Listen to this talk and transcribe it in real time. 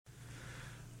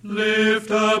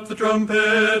Lift up the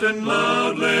trumpet and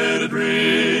loud let it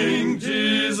ring.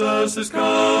 Jesus is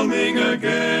coming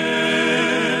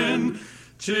again.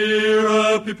 Cheer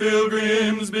up, ye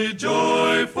pilgrims, be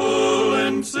joyful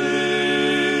and sing.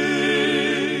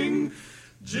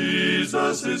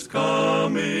 Jesus is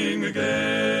coming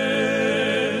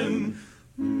again.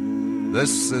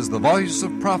 This is the voice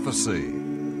of prophecy,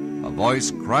 a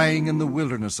voice crying in the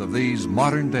wilderness of these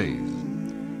modern days.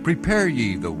 Prepare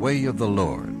ye the way of the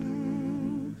Lord.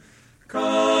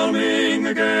 Coming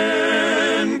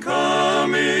again,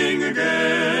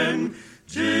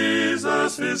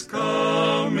 Jesus is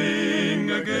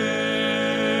coming again.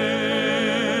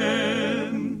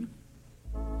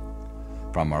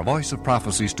 From our Voice of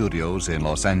Prophecy studios in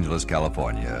Los Angeles,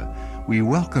 California, we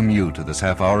welcome you to this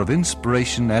half hour of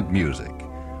inspiration and music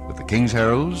with the King's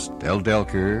Heralds,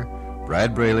 Delker,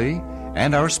 Brad Braley,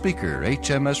 and our speaker,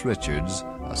 H.M.S. Richards,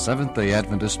 a Seventh-day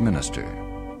Adventist minister.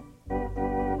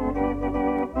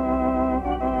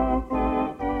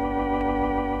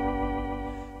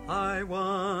 I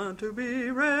want to be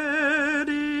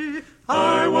ready.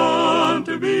 I want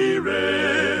to be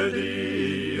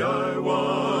ready. I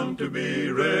want to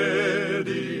be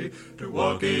ready to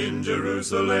walk in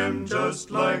Jerusalem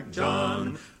just like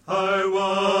John. I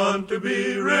want to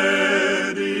be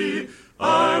ready.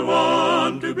 I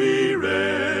want to be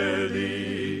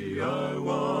ready. I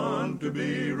want to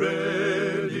be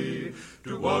ready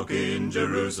to walk in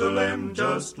Jerusalem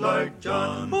just like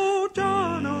John. Oh,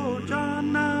 John,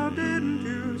 now didn't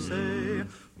you say,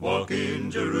 walk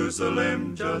in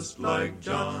Jerusalem just like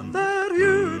John, that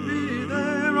you'd be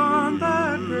there on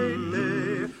that great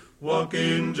day? Walk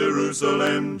in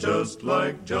Jerusalem just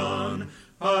like John.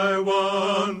 I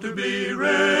want to be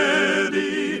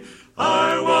ready.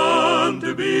 I want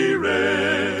to be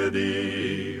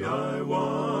ready. I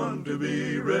want to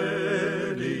be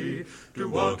ready to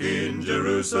walk in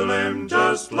Jerusalem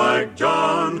just like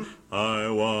John. I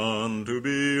want to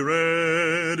be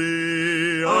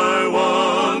ready. I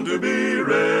want to be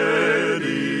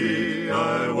ready.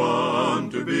 I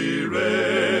want to be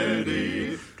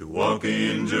ready to walk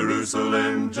in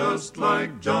Jerusalem just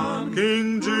like John.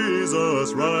 King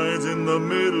Jesus rides in the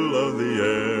middle of the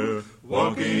air.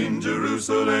 Walk in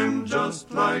Jerusalem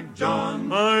just like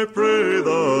John. I pray the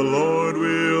Lord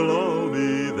we'll all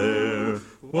be there.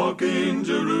 Walk in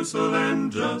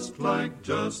Jerusalem just like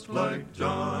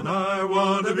John. I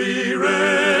want to be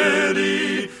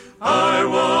ready. I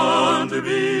want to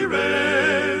be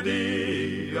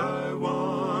ready. I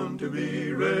want to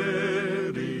be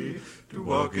ready to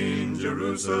walk in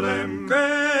Jerusalem.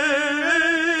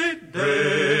 Great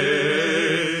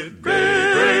day,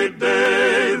 great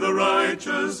day, the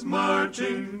righteous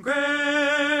marching.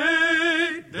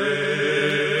 Great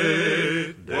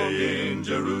day, day in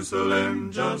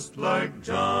Jerusalem just like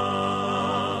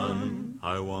John.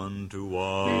 I want to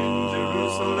walk in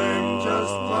Jerusalem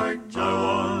just like John. I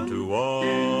want to walk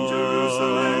in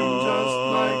Jerusalem just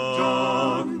like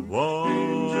John. Walk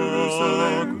in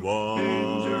Jerusalem, walk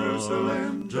in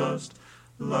Jerusalem just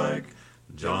like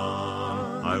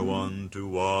John. I want to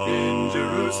walk in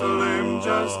Jerusalem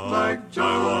just like John.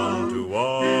 I want to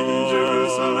walk in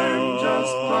Jerusalem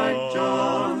just like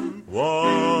John. Walk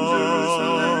in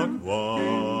Jerusalem, walk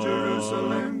in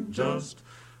Jerusalem just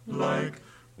like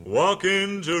walk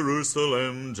in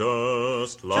Jerusalem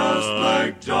just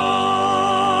like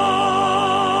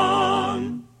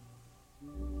John.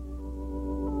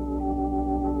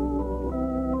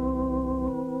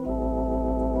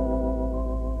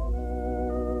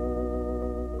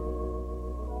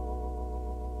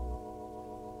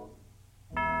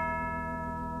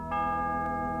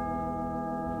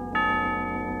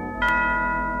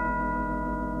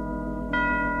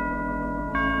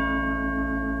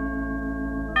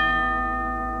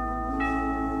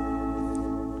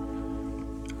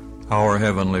 Our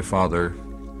Heavenly Father,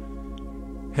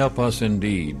 help us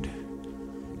indeed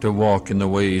to walk in the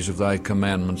ways of Thy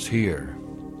commandments here,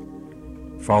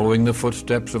 following the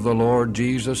footsteps of the Lord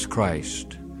Jesus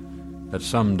Christ, that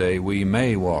someday we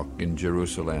may walk in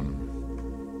Jerusalem,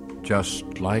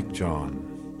 just like John,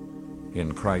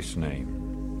 in Christ's name.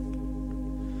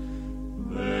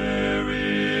 There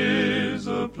is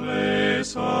a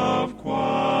place of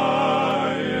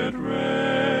quiet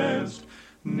rest,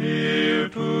 near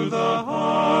to the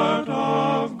heart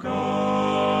of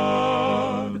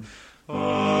God,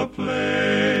 a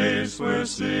place where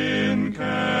sin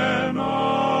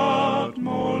cannot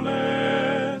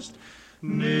molest,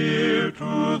 near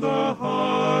to the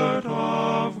heart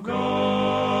of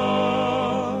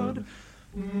God.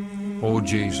 O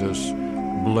Jesus,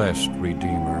 blessed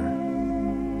Redeemer,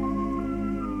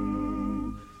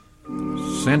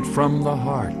 sent from the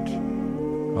heart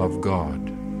of God.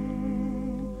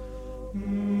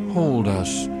 Hold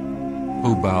us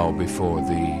who bow before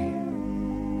thee,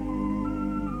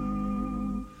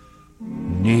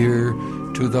 near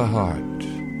to the heart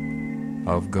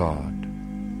of God.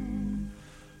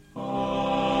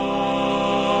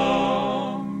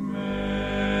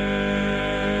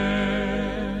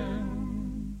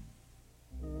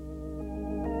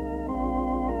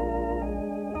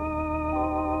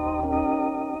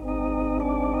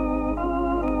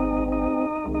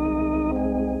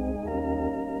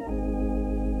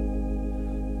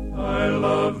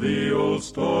 The old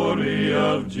story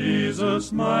of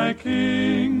Jesus my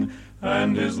King,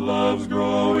 and his love's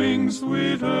growing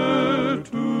sweeter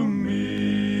to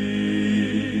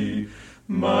me.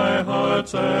 My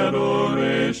heart's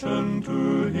adoration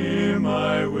to him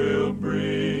I will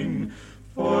bring,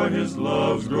 for his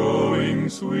love's growing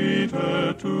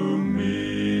sweeter to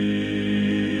me.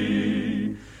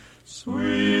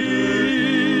 Sweeter,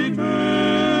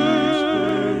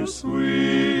 sweeter,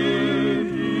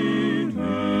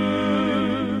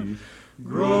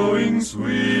 growing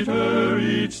sweeter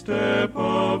each step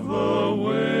of the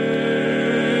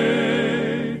way,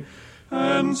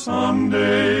 and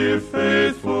someday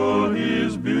faithful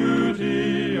his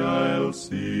beauty I'll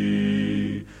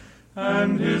see,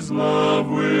 and his love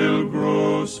will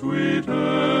grow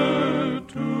sweeter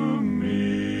to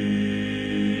me.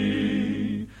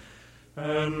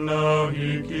 And now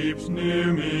he keeps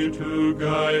near me to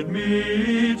guide me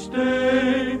each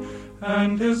day,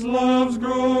 and his love's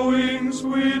growing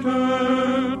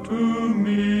sweeter to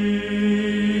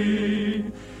me.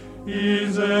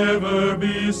 He's ever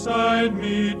beside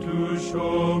me to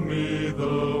show me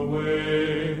the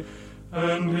way,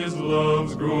 and his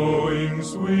love's growing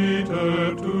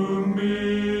sweeter to me.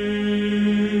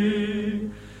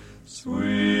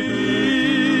 Sweeter,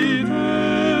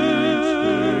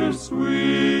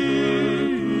 sweeter,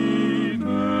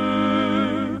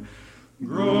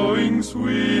 growing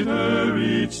sweeter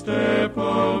each step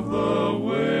of the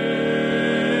way,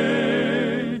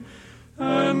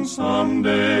 and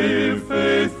someday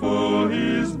faithful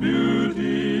his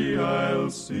beauty I'll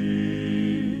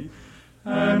see,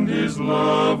 and his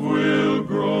love will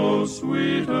grow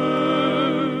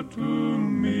sweeter to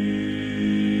me.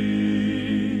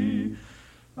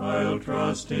 I'll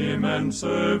trust him and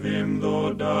serve him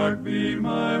though dark be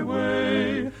my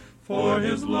way, for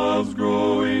his love's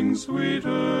growing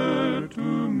sweeter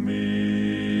to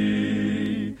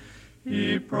me.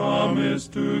 He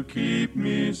promised to keep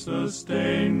me,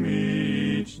 sustain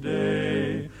me each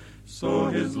day, so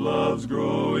his love's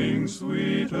growing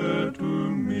sweeter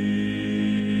to me.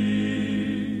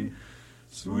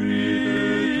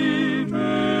 Sweeter,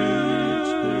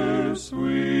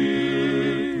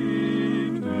 sweeter,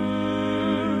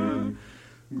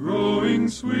 growing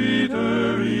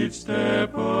sweeter each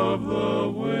step of the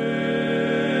way,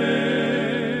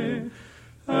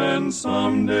 and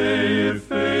someday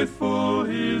faithful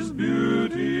his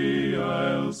beauty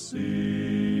I'll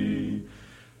see,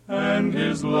 and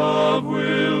his love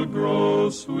will grow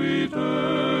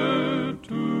sweeter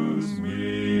to me.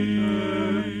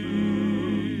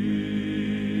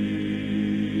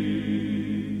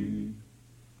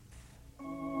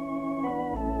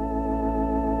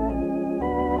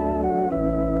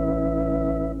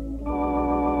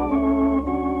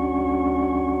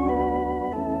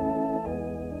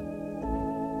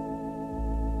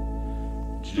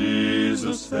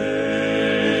 Jesus,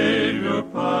 Saviour,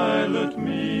 pilot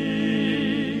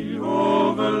me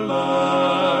over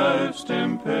life's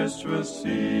tempestuous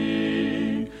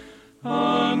sea.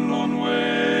 Unknown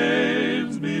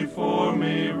waves before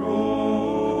me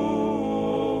roll,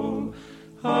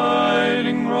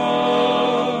 hiding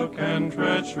rock and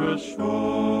treacherous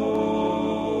shoal.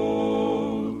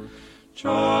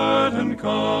 Chart and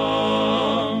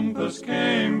compass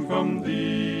came from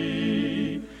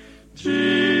thee,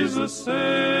 Jesus,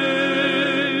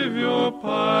 Saviour,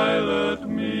 pilot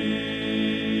me.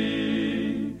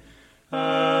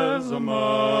 As a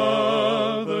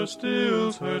mother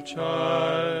stills her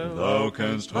child, thou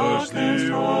canst hush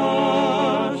the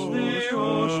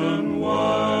ocean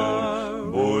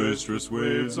wide. Boisterous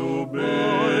waves obey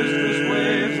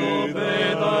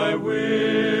thy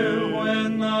will,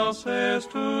 when thou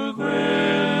sayest to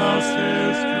them,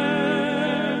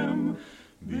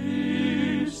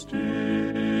 be still.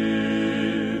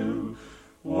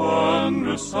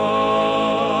 Wondrous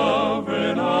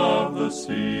sovereign of the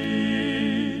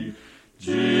sea,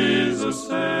 Jesus,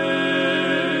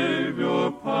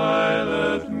 Saviour,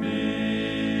 pilot me.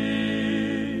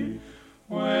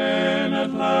 When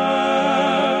at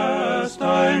last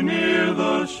I near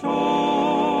the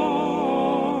shore,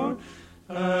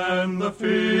 the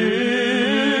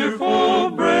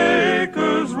fearful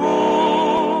breakers roll,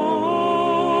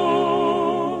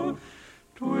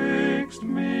 'twixt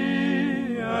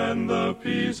me and the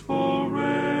peaceful rest.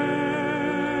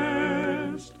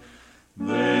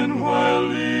 Then while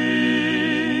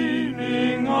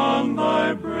leaning on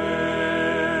thy breast,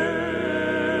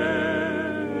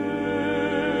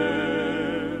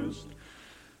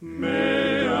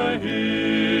 may I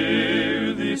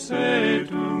hear thee say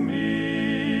to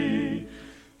me,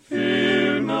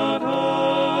 fear not,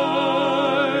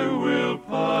 I will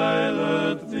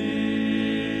pilot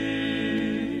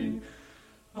thee.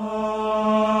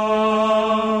 Amen.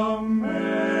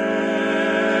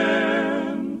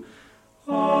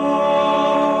 Amen.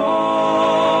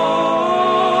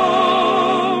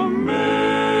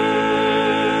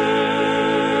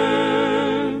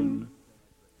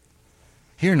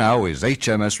 Here now is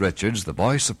H.M.S. Richards, the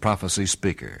Voice of Prophecy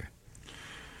speaker.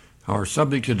 Our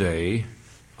subject today,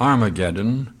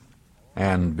 Armageddon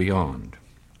and beyond.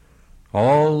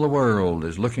 All the world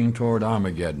is looking toward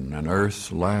Armageddon and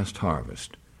Earth's last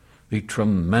harvest, the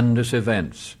tremendous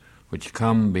events which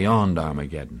come beyond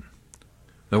Armageddon.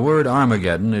 The word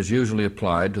Armageddon is usually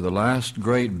applied to the last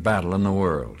great battle in the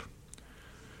world.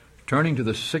 Turning to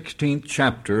the 16th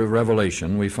chapter of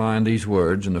Revelation, we find these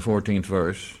words in the 14th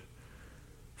verse,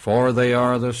 "For they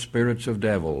are the spirits of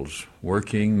devils,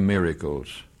 working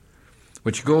miracles,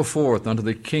 which go forth unto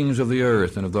the kings of the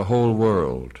earth and of the whole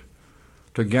world,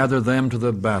 to gather them to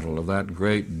the battle of that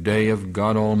great day of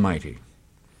God Almighty."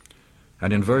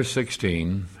 And in verse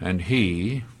 16, "And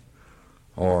he,"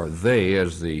 or they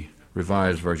as the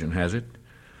Revised Version has it,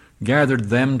 "gathered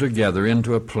them together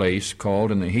into a place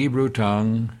called in the Hebrew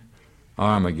tongue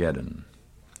Armageddon."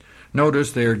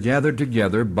 Notice they are gathered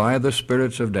together by the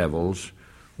spirits of devils,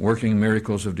 working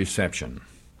miracles of deception.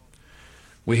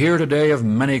 We hear today of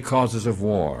many causes of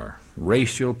war: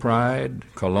 racial pride,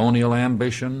 colonial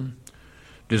ambition,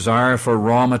 desire for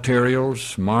raw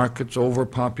materials, markets,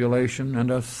 overpopulation,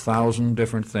 and 1,000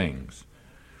 different things.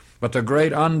 But the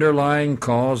great underlying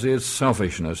cause is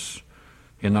selfishness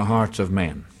in the hearts of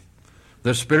men,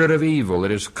 the spirit of evil that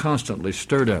is constantly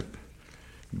stirred up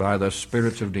by the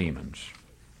spirits of demons.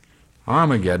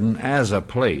 Armageddon, as a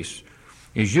place,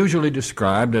 is usually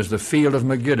described as the field of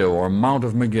Megiddo or Mount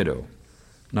of Megiddo,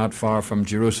 not far from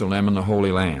Jerusalem in the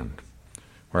Holy Land,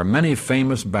 where many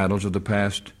famous battles of the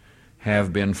past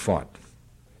have been fought.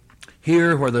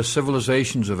 Here, where the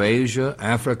civilizations of Asia,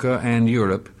 Africa, and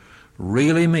Europe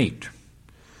really meet,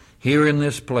 here in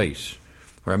this place,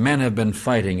 where men have been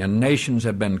fighting and nations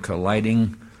have been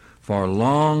colliding for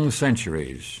long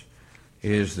centuries,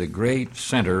 is the great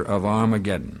center of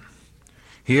Armageddon.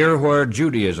 Here where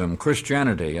Judaism,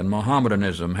 Christianity, and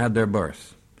Mohammedanism had their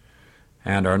birth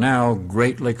and are now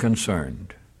greatly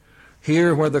concerned.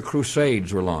 Here where the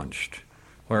Crusades were launched,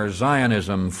 where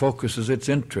Zionism focuses its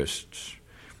interests.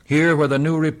 Here where the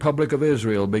new Republic of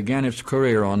Israel began its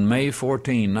career on May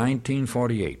 14,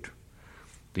 1948.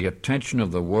 The attention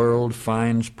of the world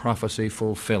finds prophecy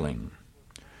fulfilling.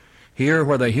 Here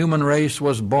where the human race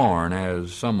was born,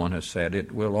 as someone has said,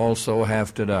 it will also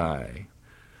have to die.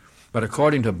 But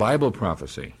according to Bible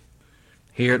prophecy,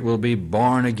 here it will be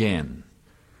born again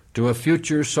to a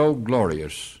future so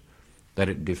glorious that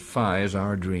it defies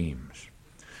our dreams.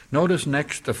 Notice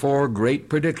next the 4 great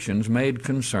predictions made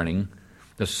concerning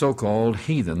the so-called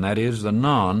heathen, that is, the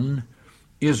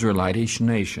non-Israelitish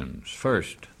nations.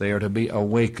 First, they are to be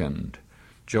awakened.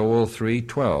 Joel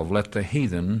 3:12, "Let the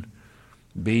heathen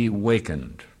be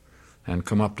wakened and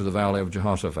come up to the valley of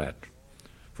Jehoshaphat.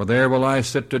 For there will I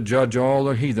sit to judge all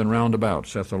the heathen round about,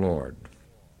 saith the Lord."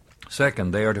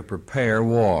 Second, they are to prepare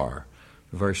war.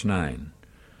 Verse 9,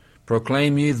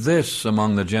 "Proclaim ye this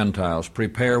among the Gentiles,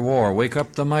 prepare war, wake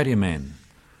up the mighty men,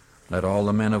 let all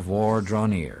the men of war draw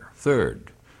near."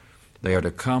 Third, they are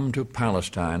to come to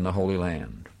Palestine, the Holy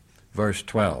Land. Verse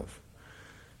 12,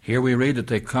 here we read that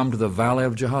they come to the valley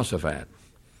of Jehoshaphat,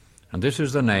 and this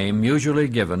is the name usually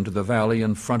given to the valley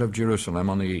in front of Jerusalem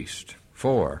on the east.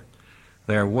 4,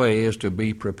 their way is to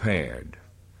be prepared.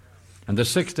 "And the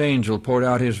 6th angel poured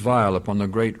out his vial upon the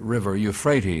great river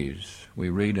Euphrates," we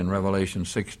read in Revelation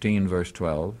 16, verse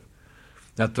 12,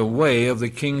 "that the way of the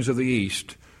kings of the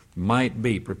east might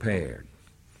be prepared."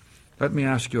 Let me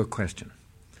ask you a question.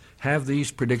 Have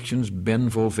these predictions been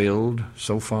fulfilled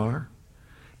so far?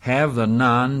 Have the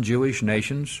non-Jewish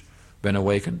nations been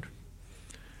awakened?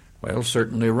 Well,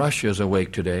 certainly Russia is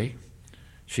awake today.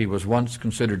 She was once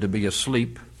considered to be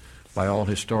asleep by all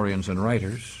historians and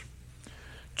writers.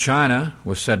 China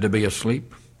was said to be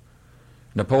asleep.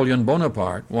 Napoleon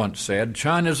Bonaparte once said,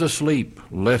 "China's asleep,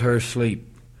 let her sleep."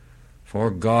 for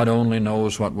God only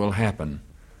knows what will happen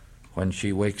when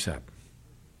she wakes up.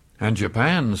 And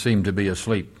Japan seemed to be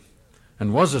asleep,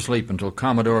 and was asleep until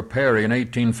Commodore Perry in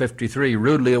 1853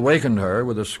 rudely awakened her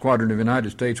with a squadron of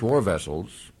United States war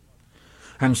vessels.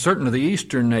 And certain of the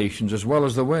eastern nations, as well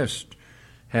as the West,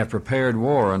 have prepared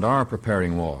war and are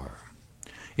preparing war.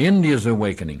 India's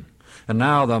awakening, and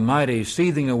now the mighty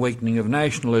seething awakening of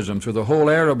nationalism through the whole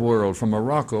Arab world, from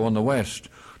Morocco on the west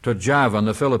to Java and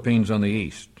the Philippines on the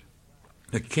east.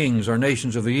 The kings or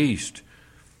nations of the East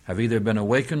have either been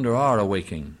awakened or are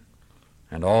awaking,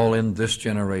 and all in this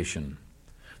generation.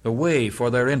 The way for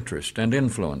their interest and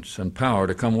influence and power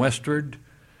to come westward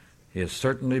is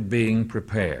certainly being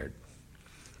prepared.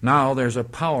 Now there's a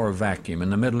power vacuum in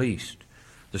the Middle East,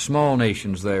 the small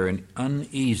nations there in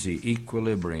uneasy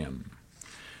equilibrium.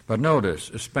 But notice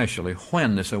especially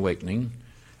when this awakening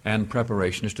and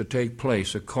preparation is to take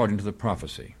place according to the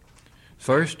prophecy.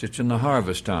 First, it's in the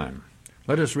harvest time.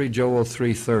 Let us read Joel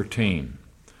 3:13.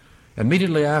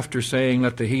 Immediately after saying,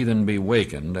 "Let the heathen be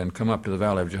wakened, and come up to the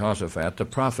valley of Jehoshaphat," the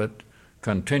prophet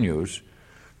continues,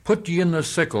 "Put ye in the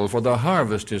sickle, for the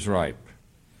harvest is ripe."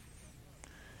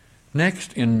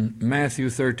 Next, in Matthew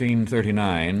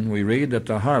 13:39, we read that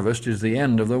the harvest is the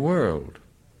end of the world.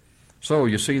 So,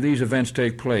 you see, these events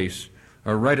take place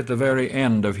right at the very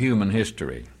end of human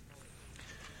history.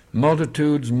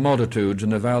 Multitudes, multitudes in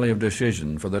the valley of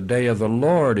decision, for the day of the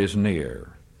Lord is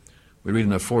near. We read in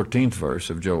the 14th verse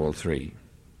of Joel 3.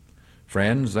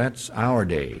 Friends, that's our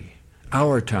day,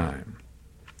 our time.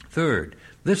 Third,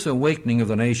 this awakening of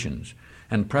the nations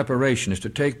and preparation is to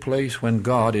take place when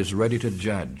God is ready to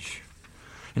judge.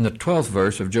 In the 12th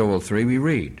verse of Joel 3 we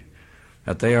read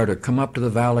that they are to come up to the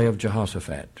valley of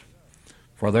Jehoshaphat.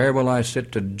 "For there will I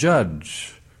sit to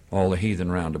judge all the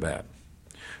heathen round about."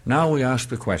 Now we ask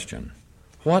the question,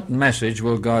 what message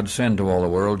will God send to all the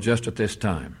world just at this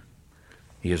time?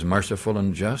 He is merciful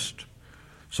and just.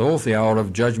 So if the hour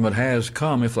of judgment has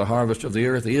come, if the harvest of the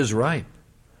earth is ripe,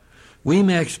 we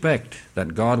may expect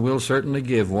that God will certainly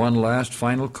give one last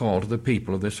final call to the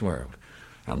people of this world.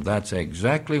 And that's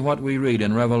exactly what we read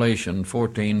in Revelation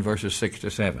 14, verses 6 to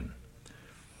 7.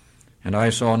 "And I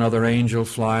saw another angel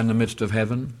fly in the midst of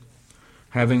heaven,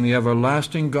 having the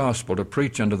everlasting gospel to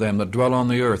preach unto them that dwell on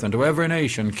the earth, and to every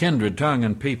nation, kindred, tongue,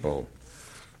 and people,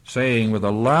 saying with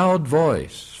a loud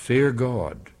voice, Fear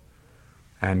God,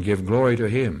 and give glory to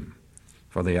him,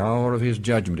 for the hour of his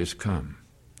judgment is come.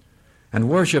 And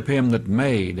worship him that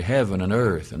made heaven and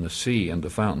earth and the sea and the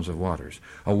fountains of waters."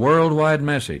 A worldwide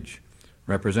message,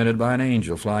 represented by an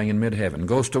angel flying in mid-heaven,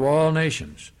 goes to all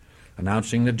nations,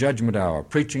 announcing the judgment hour,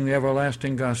 preaching the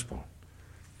everlasting gospel.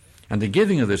 And the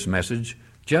giving of this message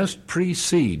just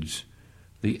precedes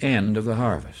the end of the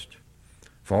harvest.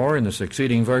 For in the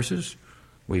succeeding verses,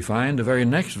 we find the very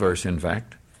next verse, in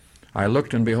fact, "I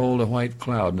looked, and behold a white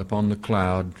cloud, and upon the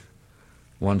cloud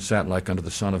one sat like unto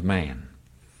the Son of Man.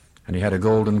 And he had a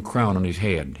golden crown on his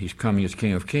head. He's coming as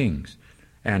King of Kings,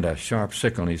 and a sharp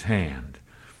sickle in his hand."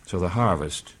 So the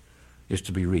harvest is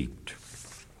to be reaped.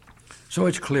 So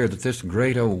it's clear that this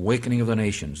great awakening of the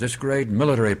nations, this great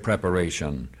military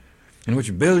preparation, in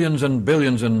which billions and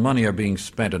billions in money are being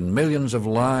spent and millions of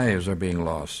lives are being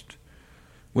lost,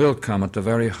 will come at the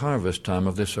very harvest time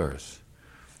of this earth,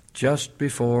 just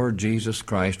before Jesus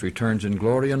Christ returns in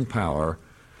glory and power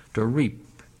to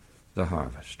reap the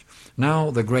harvest. Now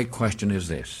the great question is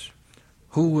this: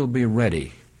 who will be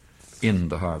ready in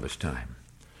the harvest time?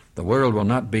 The world will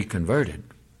not be converted.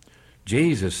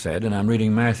 Jesus said, and I'm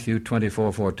reading Matthew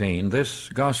 24:14, "This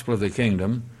gospel of the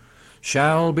kingdom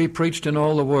shall be preached in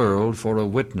all the world for a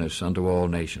witness unto all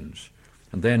nations,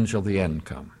 and then shall the end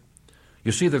come."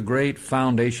 You see, the great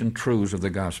foundation truths of the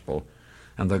gospel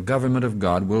and the government of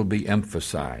God will be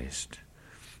emphasized.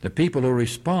 The people who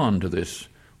respond to this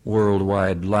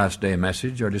worldwide last-day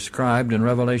message are described in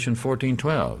Revelation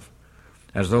 14:12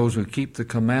 as those who keep the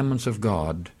commandments of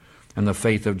God and the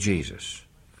faith of Jesus.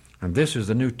 And this is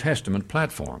the New Testament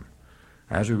platform,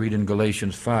 as we read in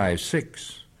Galatians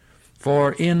 5:6.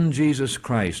 "For in Jesus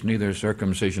Christ neither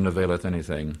circumcision availeth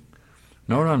anything,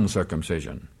 nor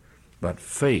uncircumcision, but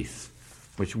faith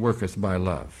which worketh by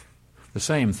love." The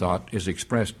same thought is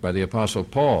expressed by the Apostle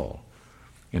Paul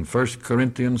in 1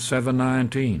 Corinthians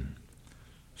 7:19.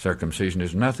 "Circumcision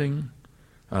is nothing,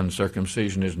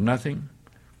 uncircumcision is nothing,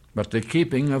 but the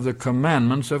keeping of the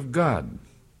commandments of God."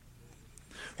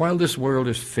 While this world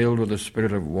is filled with the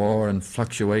spirit of war and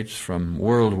fluctuates from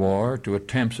world war to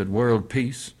attempts at world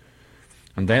peace,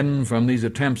 and then from these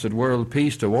attempts at world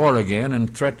peace to war again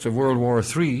and threats of World War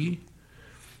III,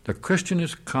 the Christian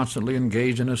is constantly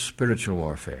engaged in a spiritual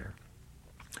warfare.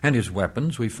 And his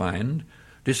weapons, we find,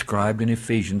 described in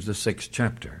Ephesians, the 6th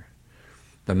chapter.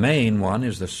 The main one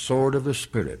is the sword of the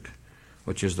Spirit,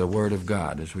 which is the Word of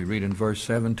God, as we read in verse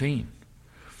 17.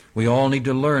 We all need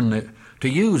to learn to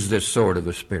use this sword of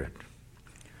the Spirit.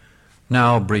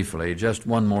 Now, briefly, just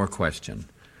one more question.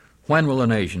 When will the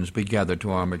nations be gathered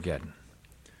to Armageddon?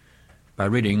 By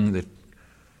reading the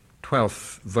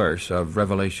 12th verse of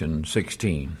Revelation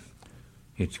 16,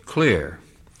 it's clear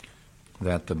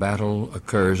that the battle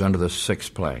occurs under the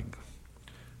 6th plague.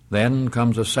 Then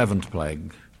comes a 7th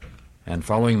plague, and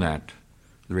following that,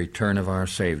 the return of our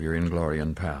Saviour in glory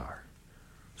and power.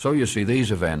 So you see,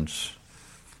 these events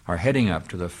are heading up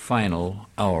to the final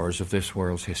hours of this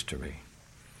world's history.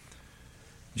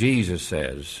 Jesus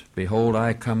says, "Behold,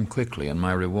 I come quickly, and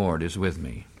my reward is with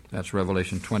me." That's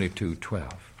Revelation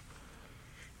 22:12.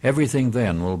 Everything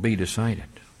then will be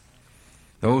decided.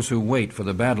 Those who wait for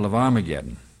the battle of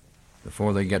Armageddon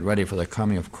before they get ready for the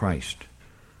coming of Christ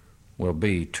will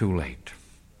be too late.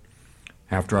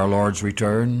 After our Lord's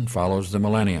return follows the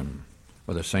millennium,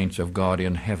 with the saints of God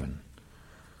in heaven.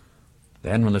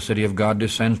 Then when the city of God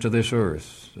descends to this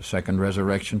earth, the second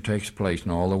resurrection takes place,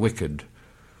 and all the wicked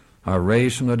are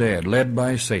raised from the dead, led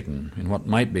by Satan, in what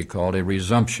might be called a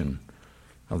resumption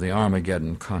of the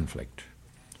Armageddon conflict.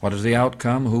 What is the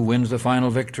outcome? Who wins the final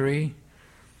victory?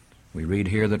 We read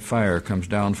here that fire comes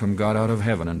down from God out of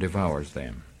heaven and devours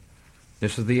them.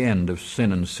 This is the end of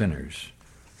sin and sinners,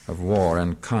 of war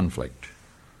and conflict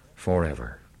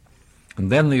forever.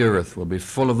 And then the earth will be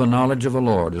full of the knowledge of the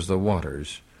Lord as the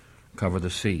waters cover the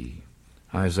sea.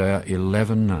 Isaiah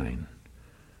 11:9.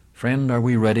 Friend, are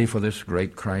we ready for this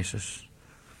great crisis?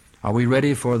 Are we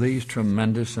ready for these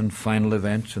tremendous and final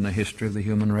events in the history of the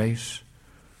human race?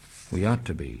 We ought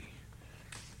to be,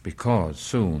 because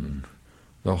soon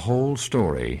the whole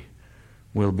story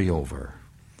will be over.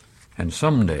 And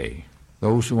someday,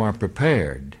 those who are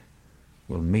prepared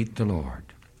will meet the Lord.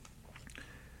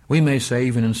 We may say,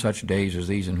 even in such days as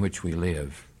these in which we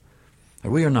live, that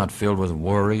we are not filled with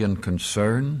worry and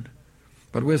concern,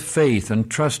 but with faith and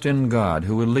trust in God,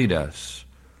 who will lead us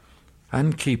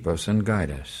and keep us and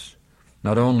guide us,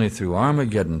 not only through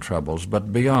Armageddon troubles,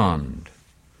 but beyond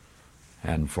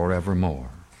and forevermore.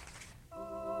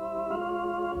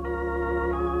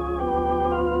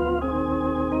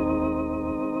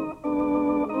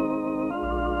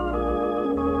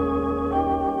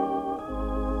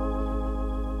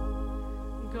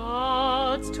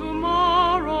 God's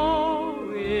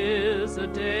tomorrow is a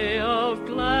day of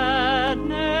gladness,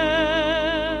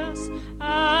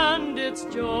 and its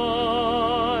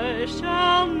joy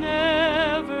shall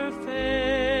never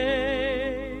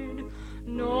fade.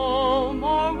 No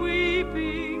more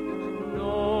weeping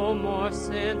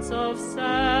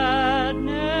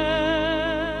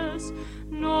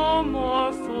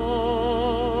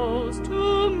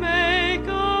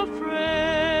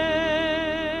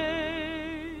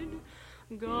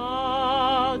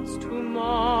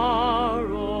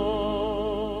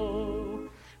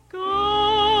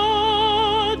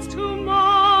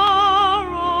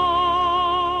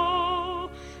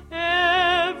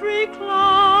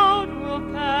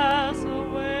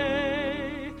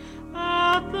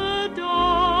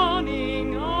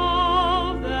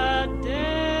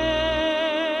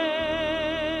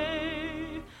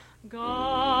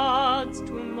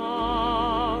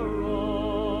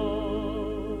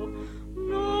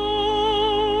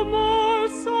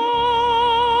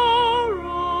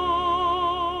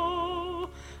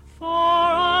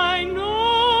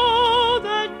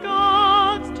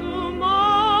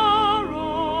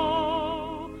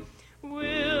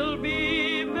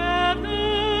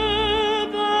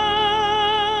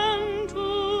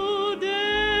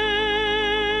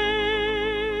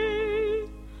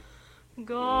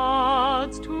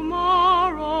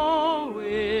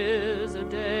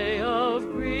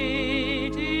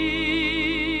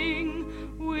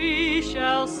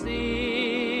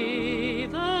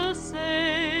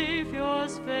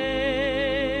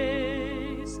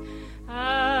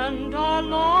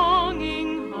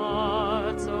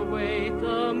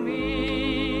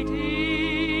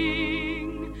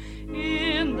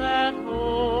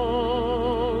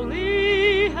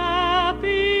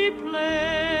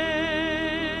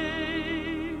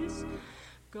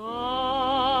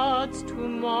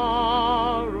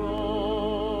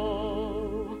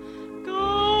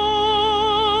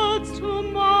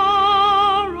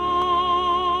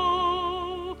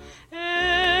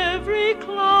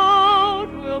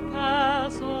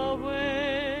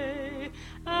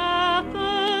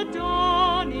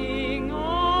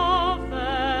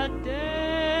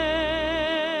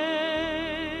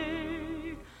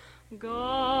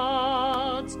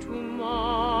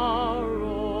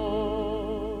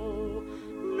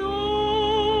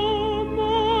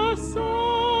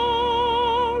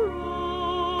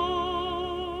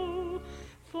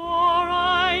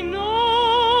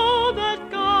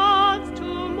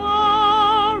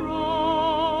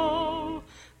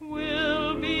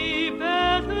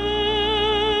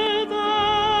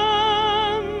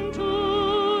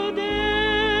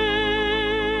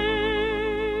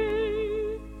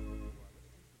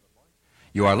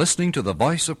You are listening to the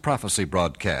Voice of Prophecy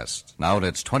broadcast, now in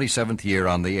its 27th year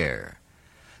on the air.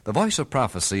 The Voice of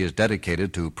Prophecy is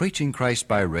dedicated to preaching Christ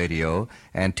by radio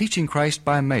and teaching Christ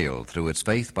by mail through its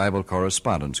Faith Bible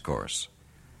Correspondence course.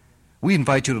 We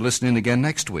invite you to listen in again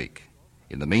next week.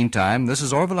 In the meantime, this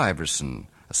is Orville Iverson,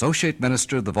 Associate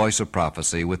Minister of the Voice of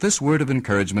Prophecy, with this word of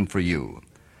encouragement for you.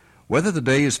 Whether the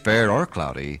day is fair or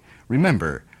cloudy,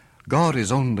 remember, God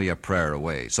is only a prayer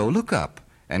away. So look up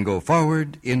and go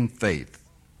forward in faith.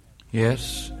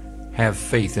 Yes, have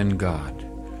faith in God.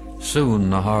 Soon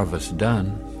the harvest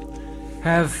done.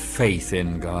 Have faith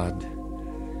in God,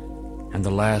 and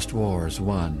the last war's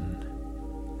won.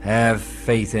 Have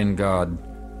faith in God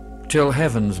till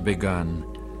heaven's begun.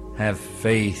 Have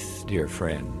faith, dear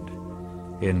friend,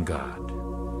 in God.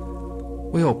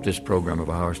 We hope this program of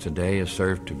ours today has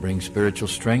served to bring spiritual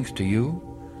strength to you,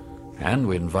 and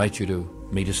we invite you to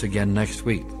meet us again next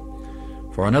week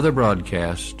for another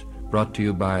broadcast brought to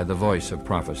you by the Voice of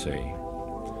Prophecy.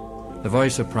 The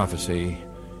Voice of Prophecy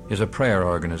is a prayer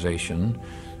organization,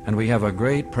 and we have a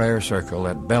great prayer circle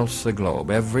that belts the globe.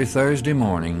 Every Thursday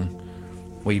morning,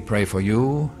 we pray for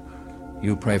you,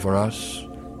 you pray for us,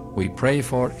 we pray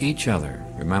for each other.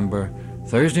 Remember,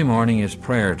 Thursday morning is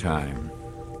prayer time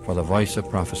for the Voice of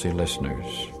Prophecy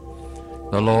listeners.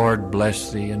 The Lord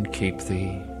bless thee and keep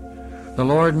thee. The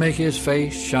Lord make his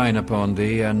face shine upon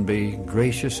thee and be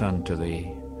gracious unto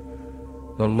thee.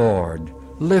 The Lord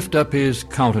lift up his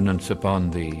countenance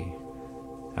upon thee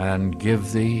and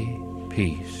give thee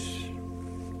peace.